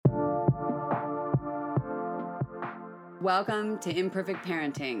Welcome to Imperfect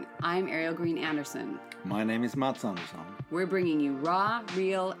Parenting. I'm Ariel Green Anderson. My name is Mats Andersson. We're bringing you raw,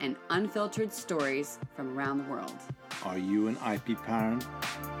 real, and unfiltered stories from around the world. Are you an IP parent?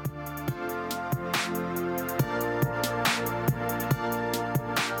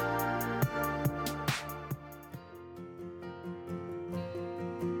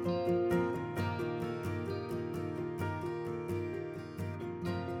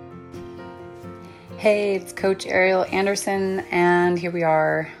 Hey, it's Coach Ariel Anderson, and here we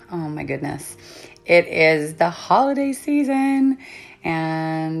are. Oh my goodness. It is the holiday season,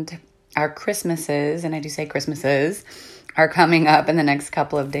 and our Christmases, and I do say Christmases, are coming up in the next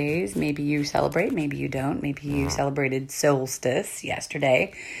couple of days. Maybe you celebrate, maybe you don't. Maybe you celebrated solstice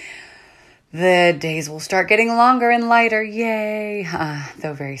yesterday. The days will start getting longer and lighter, yay,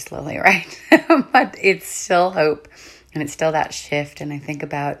 though very slowly, right? But it's still hope, and it's still that shift, and I think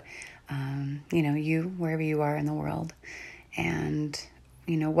about you, wherever you are in the world, and,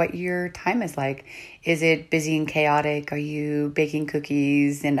 what your time is like. Is it busy and chaotic? Are you baking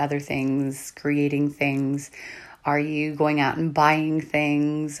cookies and other things, creating things? Are you going out and buying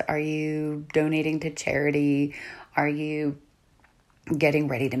things? Are you donating to charity? Are you getting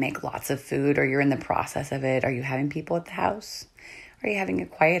ready to make lots of food, or you're in the process of it? Are you having people at the house? Are you having a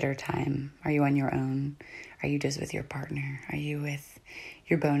quieter time? Are you on your own? Are you just with your partner? Are you with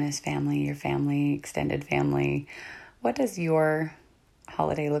your bonus family, your family, extended family? What does your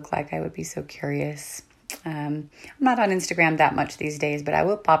holiday look like? I would be so curious. I'm not on Instagram that much these days, but I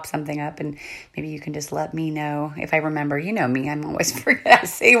will pop something up, and maybe you can just let me know if I remember. You know me, I'm always forget. I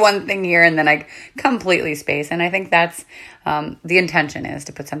say one thing here and then I completely space. And I think that's the intention, is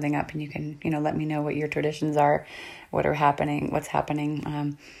to put something up, and you can, let me know what your traditions are, what's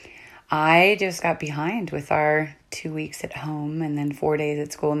happening. I just got behind with our 2 weeks at home, and then 4 days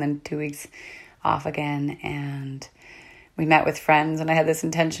at school, and then 2 weeks off again. And we met with friends, and I had this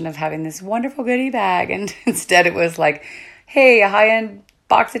intention of having this wonderful goodie bag. And instead it was like, hey, a high-end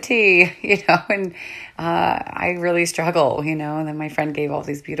box of tea, and I really struggle, and then my friend gave all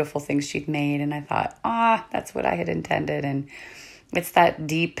these beautiful things she'd made, and I thought, that's what I had intended. And it's that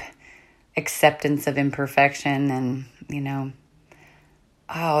deep acceptance of imperfection, and,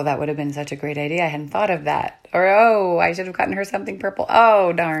 oh, that would have been such a great idea. I hadn't thought of that. Or, I should have gotten her something purple.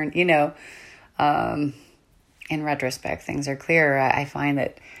 Oh, darn, in retrospect, things are clearer. I find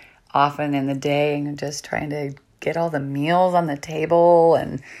that often in the day, I'm just trying to get all the meals on the table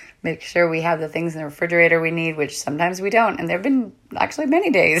and make sure we have the things in the refrigerator we need, which sometimes we don't. And there have been actually many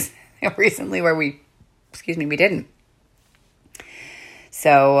days recently where we didn't.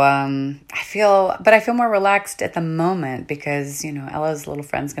 So I feel more relaxed at the moment because, Ella's little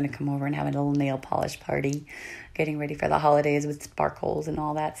friend's going to come over and have a little nail polish party, getting ready for the holidays with sparkles and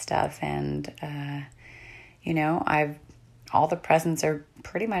all that stuff. And, all the presents are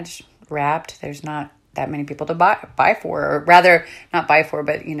pretty much wrapped. There's not that many people to buy for, or rather not buy for,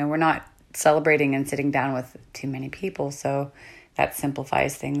 but, we're not celebrating and sitting down with too many people. So that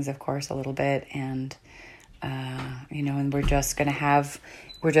simplifies things, of course, a little bit. And, and we're just going to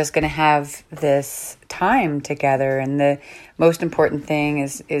have this time together. And the most important thing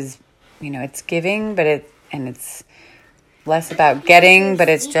is, it's giving, but it's less about getting, but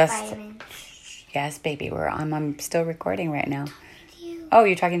it's just, yes, baby, I'm still recording right now. Oh,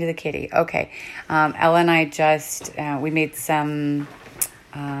 you're talking to the kitty. Okay. Ella and I just, we made some,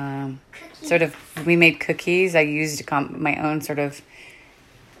 we made cookies. I used my own sort of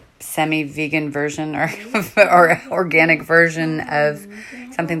semi-vegan version or organic version of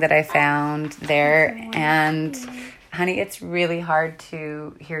something that I found there. And honey, it's really hard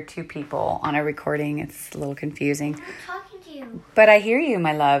to hear two people on a recording. It's a little confusing. I'm talking to you. But I hear you,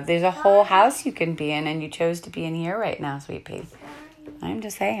 my love. There's a whole house you can be in, and you chose to be in here right now, sweet pea. I'm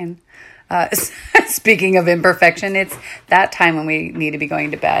just saying. Speaking of imperfection, it's that time when we need to be going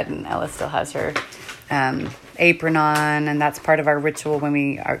to bed, and Ella still has her apron on, and that's part of our ritual when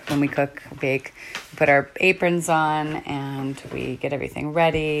we cook, bake. We put our aprons on, and we get everything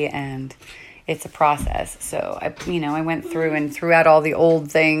ready, and it's a process. So I went through and threw out all the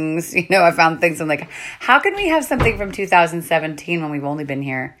old things. I found things. I'm like, how can we have something from 2017 when we've only been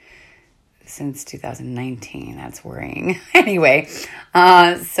here since 2019? That's worrying. Anyway,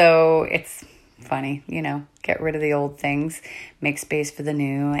 so it's funny, get rid of the old things, make space for the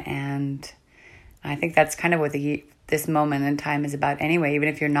new. And I think that's kind of what this moment in time is about anyway. Even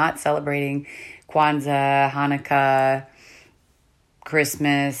if you're not celebrating Kwanzaa, Hanukkah,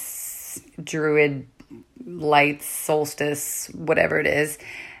 Christmas, Druid lights, solstice, whatever it is,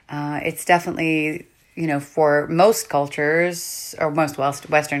 it's definitely for most cultures, or most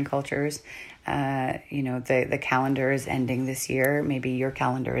Western cultures, the calendar is ending this year. Maybe your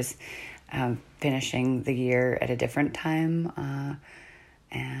calendar is finishing the year at a different time.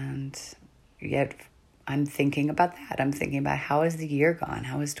 And yet I'm thinking about that. I'm thinking about how has the year gone?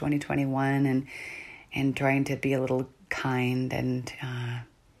 How is 2021? And trying to be a little kind and,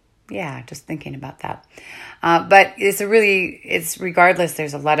 just thinking about that. But it's regardless,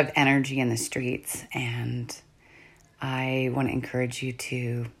 there's a lot of energy in the streets, and I want to encourage you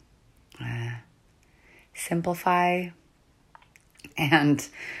to simplify, and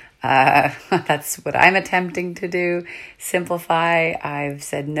that's what I'm attempting to do. Simplify. I've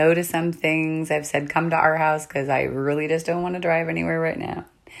said no to some things. I've said come to our house because I really just don't want to drive anywhere right now.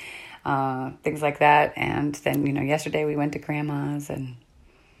 Things like that. And then, yesterday we went to Grandma's and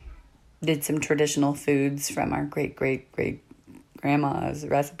did some traditional foods from our great grandma's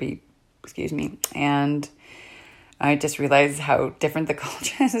recipe, and I just realized how different the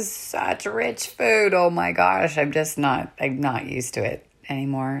culture is. Such rich food. Oh my gosh, I'm not used to it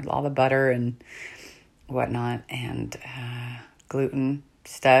anymore. All the butter and whatnot, and gluten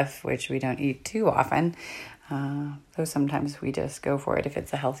stuff, which we don't eat too often. Though sometimes we just go for it if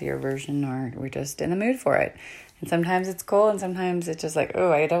it's a healthier version, or we're just in the mood for it. And sometimes it's cool, and sometimes it's just like,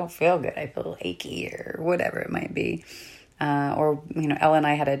 oh, I don't feel good. I feel achy, or whatever it might be. Ella and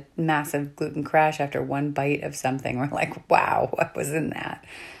I had a massive gluten crash after one bite of something. We're like, wow, what was in that?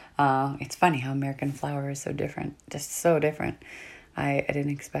 It's funny how American flour is so different, just so different. I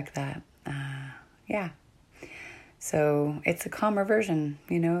didn't expect that. So it's a calmer version,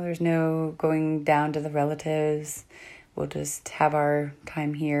 there's no going down to the relatives. We'll just have our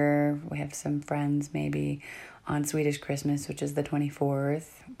time here. We have some friends maybe on Swedish Christmas, which is the 24th,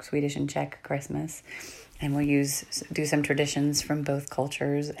 Swedish and Czech Christmas. And we'll do some traditions from both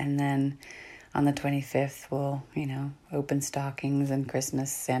cultures. And then on the 25th, we'll, open stockings and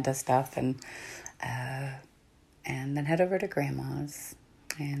Christmas Santa stuff, and then head over to Grandma's.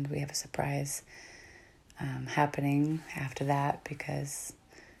 And we have a surprise happening after that, because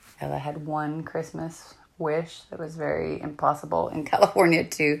Ella had one Christmas wish that was very impossible in California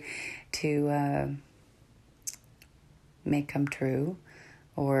to make come true,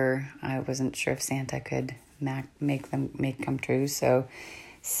 or I wasn't sure if Santa could make come true. So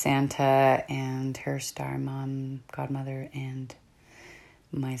Santa and her star mom, godmother, and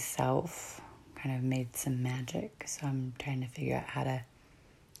myself kind of made some magic. So I'm trying to figure out how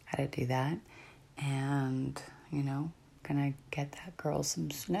to do that, and gonna get that girl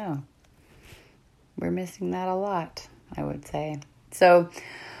some snow. We're missing that a lot, I would say. So,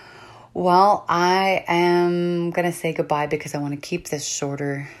 well, I am going to say goodbye, because I want to keep this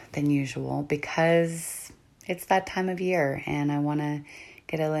shorter than usual, because it's that time of year and I want to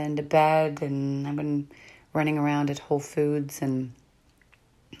get Ella into bed, and I've been running around at Whole Foods and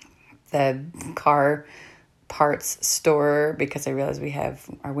the car parts store, because I realized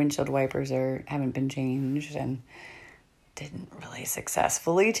our windshield wipers haven't been changed, and didn't really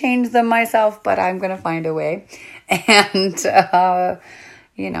successfully change them myself, but I'm going to find a way. And,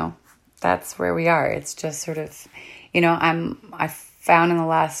 that's where we are. It's just sort of, I found in the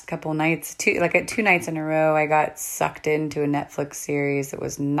last couple nights, two nights in a row, I got sucked into a Netflix series that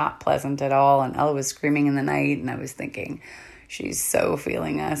was not pleasant at all. And Ella was screaming in the night, and I was thinking, she's so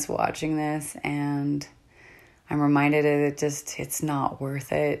feeling us watching this. And I'm reminded that it's not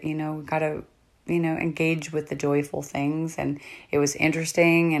worth it. We got to, engage with the joyful things. And it was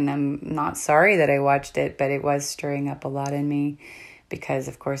interesting, and I'm not sorry that I watched it, but it was stirring up a lot in me, because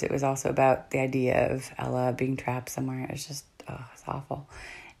of course it was also about the idea of Ella being trapped somewhere. It was just, it's awful.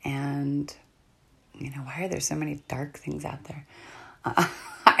 And, why are there so many dark things out there?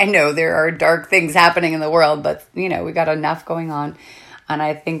 I know there are dark things happening in the world, but, we got enough going on. And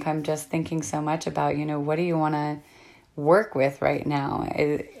I think I'm just thinking so much about, what do you want to work with right now?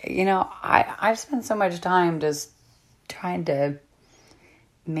 I've spent so much time just trying to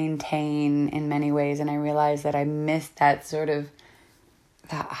maintain in many ways, and I realize that I miss that sort of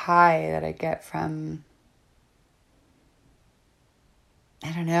that high that I get from,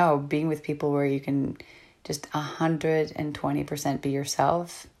 I don't know, being with people where you can just 120% be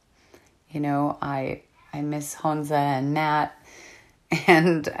yourself. I miss Honza and Matt,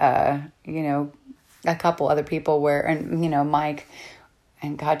 and a couple other people Mike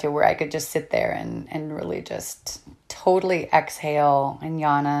and Katja, where I could just sit there and really just totally exhale, and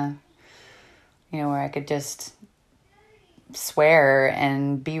Yana, where I could just swear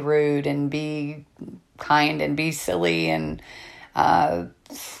and be rude and be kind and be silly and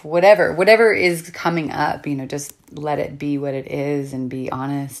whatever is coming up, just let it be what it is, and be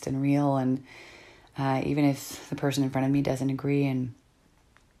honest and real. And even if the person in front of me doesn't agree.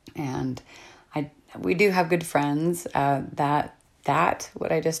 And we do have good friends. That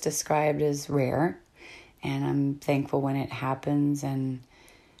what I just described is rare, and I'm thankful when it happens. And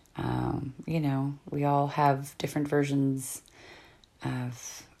we all have different versions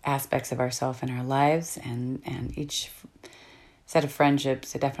of aspects of ourselves in our lives, and each set of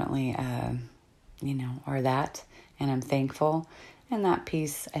friendships definitely are that, and I'm thankful. And that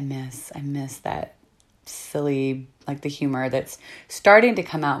piece I miss that silly, like the humor that's starting to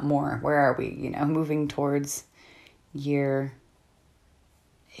come out more. Where are we? Moving towards year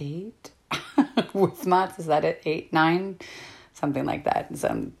 8 with Mats. Is that it? 8, 9, something like that.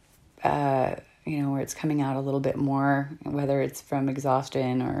 Some, where it's coming out a little bit more, whether it's from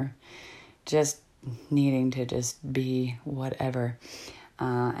exhaustion or just needing to just be whatever.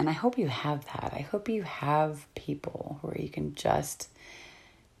 And I hope you have that. I hope you have people where you can just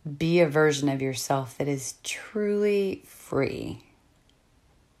be a version of yourself that is truly free.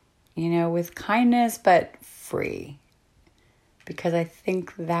 With kindness, but free. Because I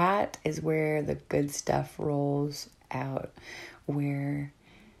think that is where the good stuff rolls out. Where,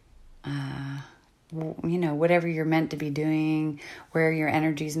 whatever you're meant to be doing, where your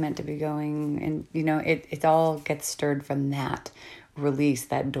energy is meant to be going. And, it all gets stirred from that release,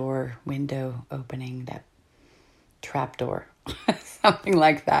 that door, window opening, that trap door. Something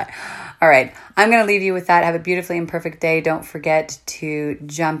like that. All right. I'm going to leave you with that. Have a beautifully imperfect day. Don't forget to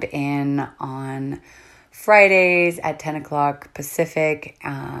jump in on Fridays at 10 o'clock Pacific,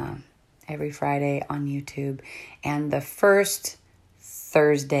 every Friday on YouTube. And the first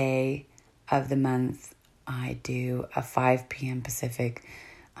Thursday of the month, I do a 5 p.m. Pacific.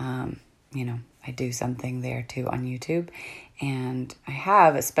 I do something there too on YouTube. And I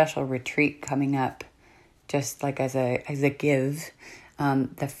have a special retreat coming up, just like as a give,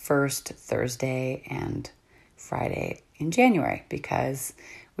 the first Thursday and Friday in January, because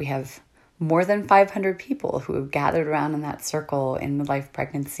we have more than 500 people who have gathered around in that circle in midlife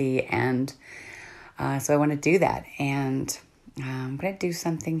pregnancy. And so I want to do that. And I'm going to do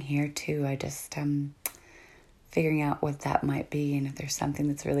something here too. I just figuring out what that might be. And if there's something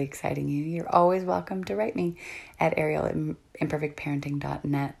that's really exciting you, you're always welcome to write me at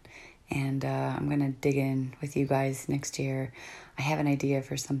ariel@imperfectparenting.net. And I'm going to dig in with you guys next year. I have an idea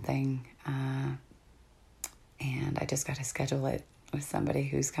for something, and I just got to schedule it with somebody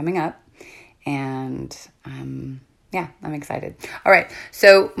who's coming up. And I'm excited. All right,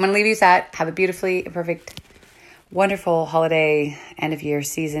 so I'm going to leave you with that. Have a beautifully perfect, wonderful holiday, end of year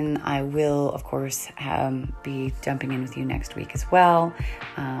season. I will, of course, be jumping in with you next week as well.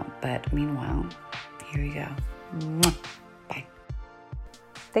 But meanwhile, here we go. Mwah.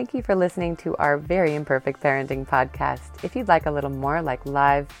 Thank you for listening to our Very Imperfect Parenting podcast. If you'd like a little more like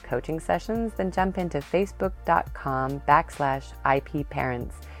live coaching sessions, then jump into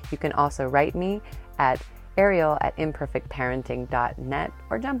facebook.com/IPParents. You can also write me at ariel@imperfectparenting.net,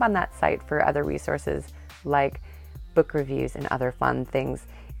 or jump on that site for other resources like book reviews and other fun things.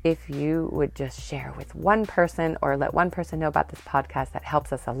 If you would just share with one person or let one person know about this podcast, that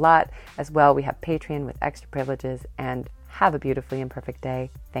helps us a lot. As well, we have Patreon with extra privileges. And have a beautifully imperfect day.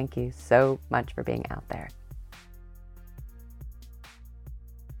 Thank you so much for being out there.